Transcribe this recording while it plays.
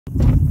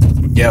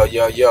Yo.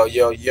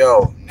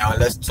 Now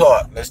let's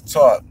talk.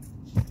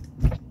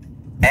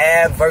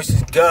 Av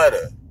versus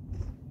Gutta.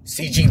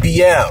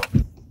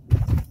 Cgbl.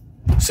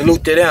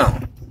 Salute to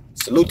them.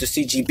 Salute to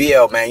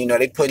Cgbl, man. You know,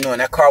 they putting on,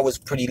 that car was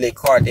a pretty lit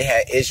car. They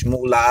had Ish,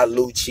 Moolah,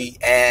 LOOTCHII,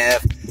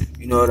 Av.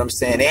 You know what I'm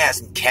saying? They had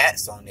some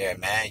cats on there,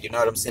 man. You know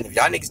what I'm saying? If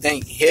y'all niggas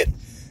ain't hip,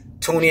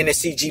 tune in to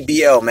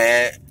Cgbl,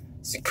 man.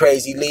 It's a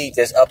crazy league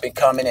that's up and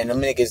coming, and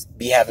them niggas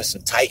be having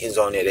some titans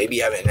on there. They be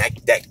having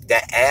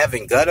that Av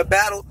and Gutta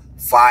battle,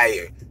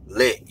 fire,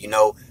 lit, you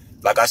know.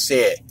 Like I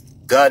said,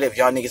 Gutta, if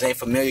y'all niggas ain't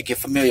familiar, get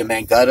familiar,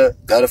 man.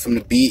 Gutta from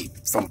the beat,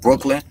 from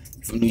Brooklyn,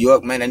 from New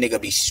York, man. That nigga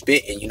be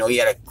spitting, you know. He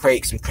had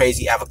some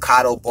crazy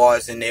avocado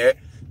bars in there,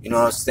 you know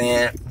what I'm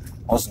saying?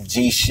 On some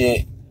G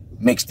shit,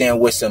 mixed in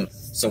with some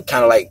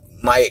kind of like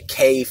Maya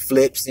K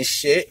flips and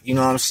shit, you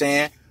know what I'm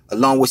saying?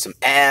 Along with some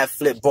Av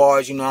flip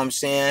bars, you know what I'm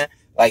saying?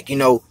 Like, you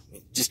know,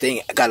 just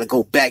ain't, I gotta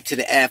go back to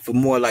the Av for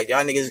more. Like,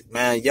 y'all niggas,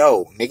 man,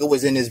 nigga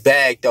was in his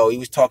bag though. He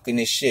was talking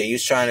this shit. He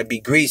was trying to be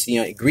greasy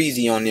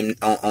on him,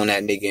 on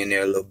that nigga in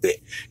there a little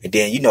bit. And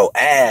then, you know,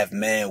 Av,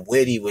 man,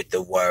 witty with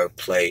the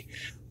wordplay,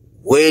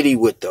 witty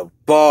with the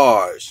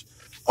bars.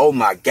 Oh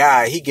my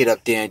God, he get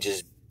up there and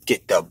just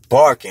get the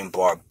barking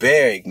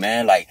barbaric,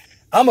 man. Like,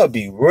 I'ma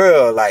be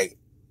real, like,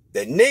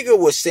 the nigga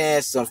was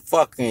saying some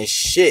fucking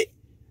shit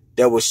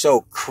that was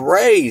so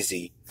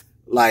crazy.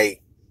 Like,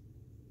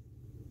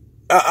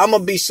 I'm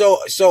gonna be so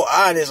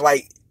honest.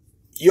 Like,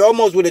 you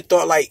almost would have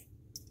thought like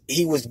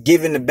he was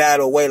giving the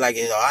battle away. Like,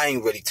 I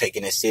ain't really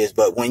taking it serious.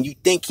 But when you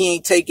think he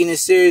ain't taking it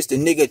serious, the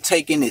nigga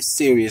taking it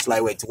serious.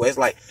 Like, wait, to where it's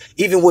like,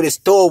 even with his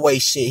throwaway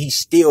shit, he's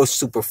still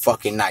super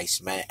fucking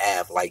nice, man.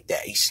 Av like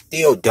that. He's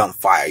still dumb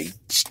fire. He's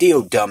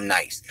still dumb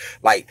nice.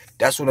 Like,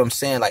 that's what I'm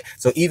saying. Like,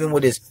 so even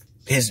with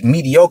his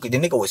mediocre, the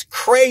nigga was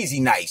crazy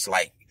nice.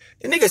 Like,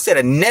 the nigga said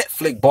a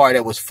Netflix bar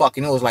that was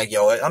fucking, it was like,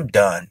 yo, I'm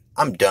done.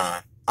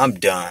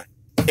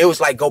 It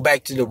was like, go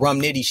back to the Rum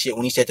Nitty shit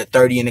when he said the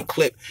 30 in the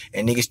clip,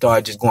 and niggas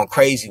started just going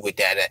crazy with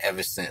that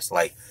ever since.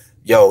 Like,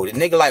 yo, the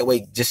nigga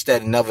lightweight just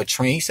set another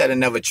trend. He set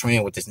another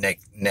trend with this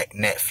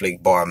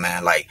Netflix bar,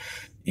 man. Like,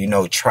 you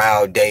know,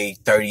 trial day,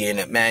 30 in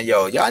it, man.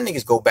 Yo, y'all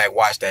niggas go back,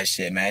 watch that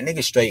shit, man.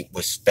 Niggas straight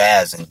was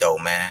spazzing though,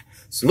 man.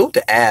 Salute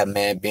to Ab,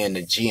 man, being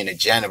the G and the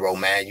general,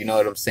 man. You know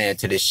what I'm saying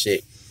to this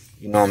shit.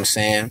 You know what I'm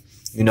saying?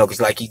 You know,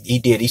 because like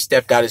he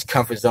stepped out his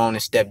comfort zone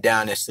and stepped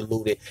down and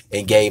saluted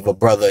and gave a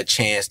brother a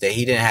chance that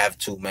he didn't have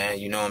to, man.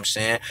 You know what I'm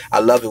saying? I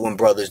love it when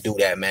brothers do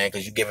that, man,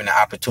 because you're giving the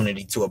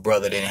opportunity to a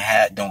brother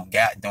that don't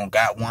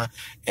got one,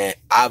 and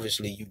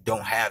obviously you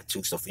don't have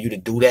to. So for you to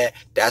do that,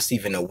 that's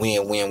even a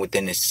win-win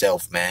within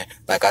itself, man.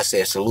 Like I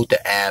said, salute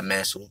the Ab,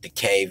 man, salute the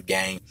Cave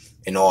Gang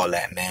and all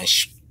that, man.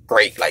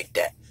 Great like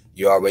that.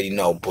 You already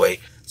know, boy.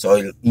 So,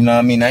 you know what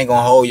I mean? I ain't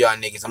gonna hold y'all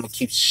niggas. I'm gonna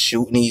keep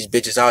shooting these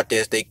bitches out there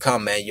as they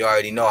come, man. You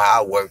already know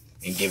how I work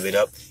and give it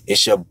up.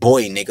 It's your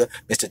boy, nigga.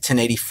 Mr.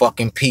 1080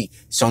 fucking P.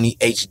 Sony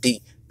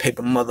HD.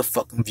 Paper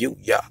motherfucking view.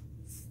 Yeah.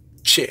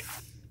 Shit.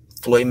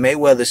 Floyd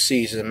Mayweather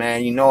season,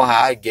 man. You know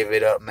how I give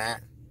it up,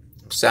 man.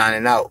 I'm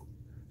signing out.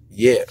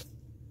 Yeah.